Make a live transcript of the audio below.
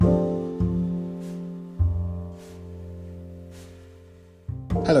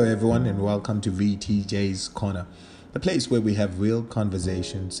Hello, everyone, and welcome to VTJ's Corner, the place where we have real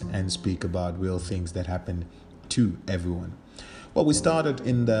conversations and speak about real things that happen to everyone. Well, we started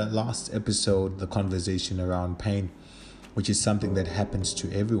in the last episode the conversation around pain, which is something that happens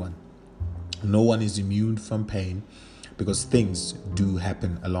to everyone. No one is immune from pain because things do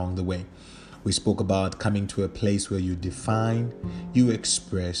happen along the way. We spoke about coming to a place where you define, you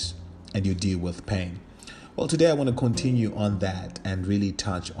express, and you deal with pain. Well, today I want to continue on that and really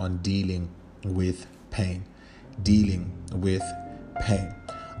touch on dealing with pain. Dealing with pain.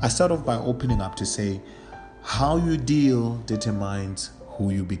 I start off by opening up to say how you deal determines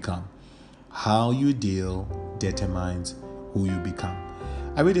who you become. How you deal determines who you become.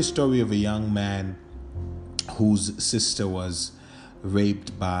 I read a story of a young man whose sister was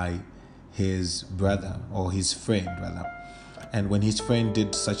raped by his brother, or his friend rather. And when his friend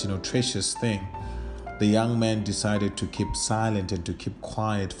did such an atrocious thing, the young man decided to keep silent and to keep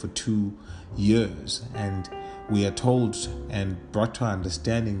quiet for 2 years. And we are told and brought to our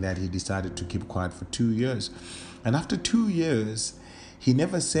understanding that he decided to keep quiet for 2 years. And after 2 years, he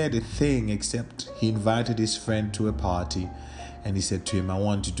never said a thing except he invited his friend to a party. And he said to him, I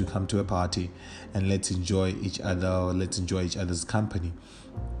want you to come to a party and let's enjoy each other, or let's enjoy each other's company.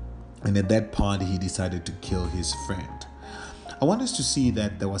 And at that party, he decided to kill his friend. I want us to see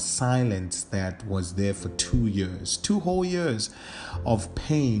that there was silence that was there for 2 years, 2 whole years of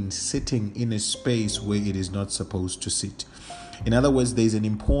pain sitting in a space where it is not supposed to sit. In other words, there's an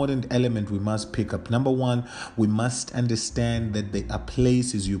important element we must pick up. Number one, we must understand that there are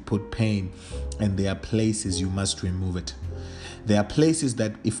places you put pain and there are places you must remove it. There are places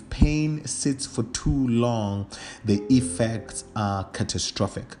that if pain sits for too long, the effects are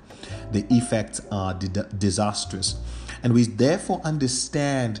catastrophic. The effects are disastrous. And we therefore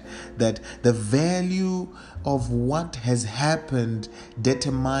understand that the value of what has happened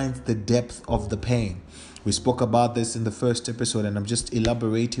determines the depth of the pain. We spoke about this in the first episode, and I'm just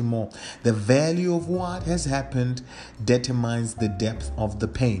elaborating more. The value of what has happened determines the depth of the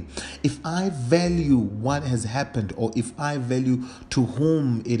pain. If I value what has happened, or if I value to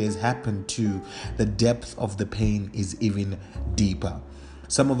whom it has happened to, the depth of the pain is even deeper.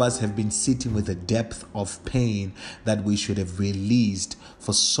 Some of us have been sitting with a depth of pain that we should have released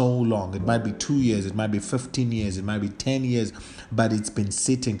for so long. It might be 2 years, it might be 15 years, it might be 10 years, but it's been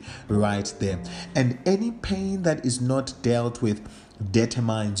sitting right there. And any pain that is not dealt with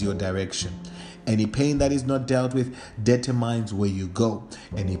determines your direction. Any pain that is not dealt with determines where you go.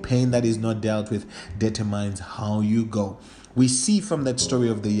 Any pain that is not dealt with determines how you go. We see from that story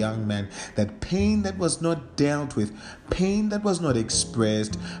of the young man that pain that was not dealt with, pain that was not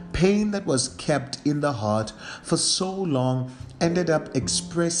expressed, pain that was kept in the heart for so long ended up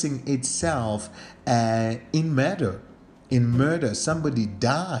expressing itself in murder. In murder, somebody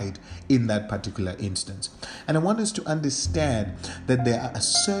died in that particular instance. And I want us to understand that there are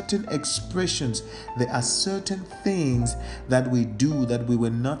certain expressions, there are certain things that we do that we were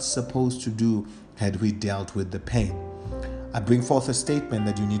not supposed to do had we dealt with the pain. I bring forth a statement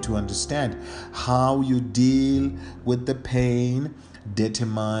that you need to understand. How you deal with the pain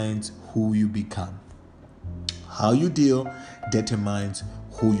determines who you become. How you deal determines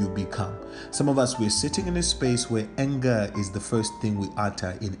who you become. Some of us, we're sitting in a space where anger is the first thing we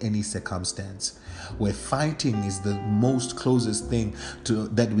utter in any circumstance, where fighting is the most closest thing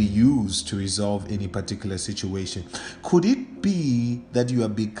that we use to resolve any particular situation. Could it be that you are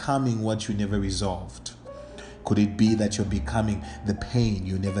becoming what you never resolved? Could it be that you're becoming the pain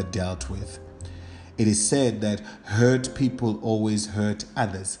you never dealt with? It is said that hurt people always hurt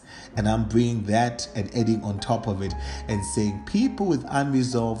others. And I'm bringing that and adding on top of it and saying people with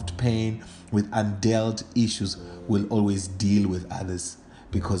unresolved pain, with undealt issues, will always deal with others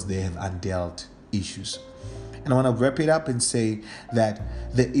because they have undealt issues. And I want to wrap it up and say that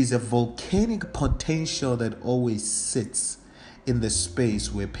there is a volcanic potential that always sits in the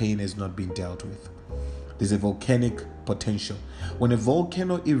space where pain has not been dealt with. There's a volcanic potential. When a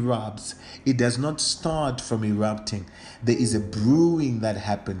volcano erupts, it does not start from erupting. There is a brewing that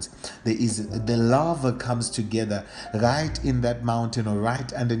happens. The lava comes together right in that mountain or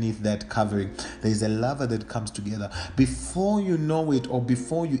right underneath that covering. There is a lava that comes together. Before you know it, or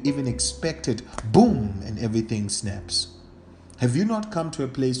before you even expect it, boom, and everything snaps. Have you not come to a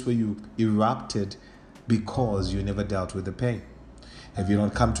place where you erupted because you never dealt with the pain? Have you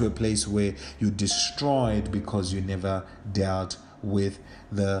not come to a place where you destroyed because you never dealt with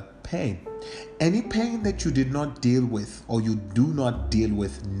the pain? Any pain that you did not deal with, or you do not deal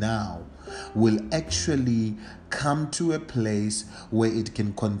with now, will actually come to a place where it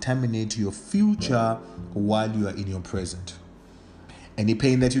can contaminate your future while you are in your present. Any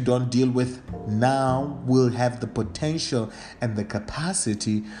pain that you don't deal with now will have the potential and the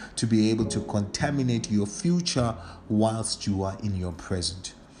capacity to be able to contaminate your future whilst you are in your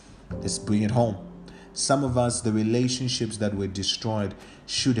present. Let's bring it home. Some of us, the relationships that were destroyed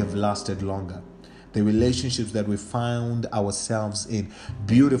should have lasted longer. The relationships that we found ourselves in,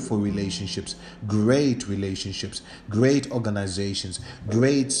 beautiful relationships, great organizations,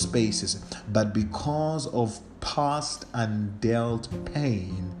 great spaces, but because of past undealt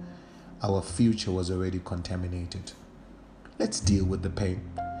pain, our future was already contaminated. Let's deal with the pain.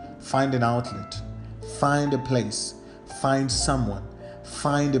 Find an outlet, find a place, find someone,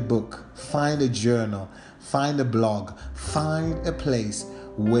 find a book, find a journal, find a blog, find a place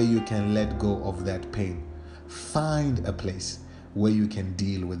where you can let go of that pain. Find a place where you can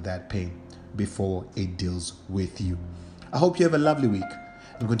deal with that pain before it deals with you. I hope you have a lovely week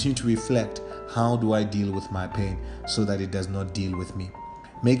and continue to reflect, how do I deal with my pain so that it does not deal with me?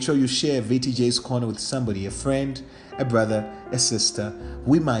 Make sure you share VTJ's Corner with somebody, a friend, a brother, a sister.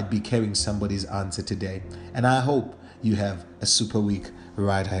 We might be carrying somebody's answer today. And I hope you have a super week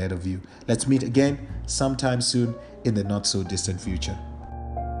right ahead of you. Let's meet again sometime soon in the not so distant future.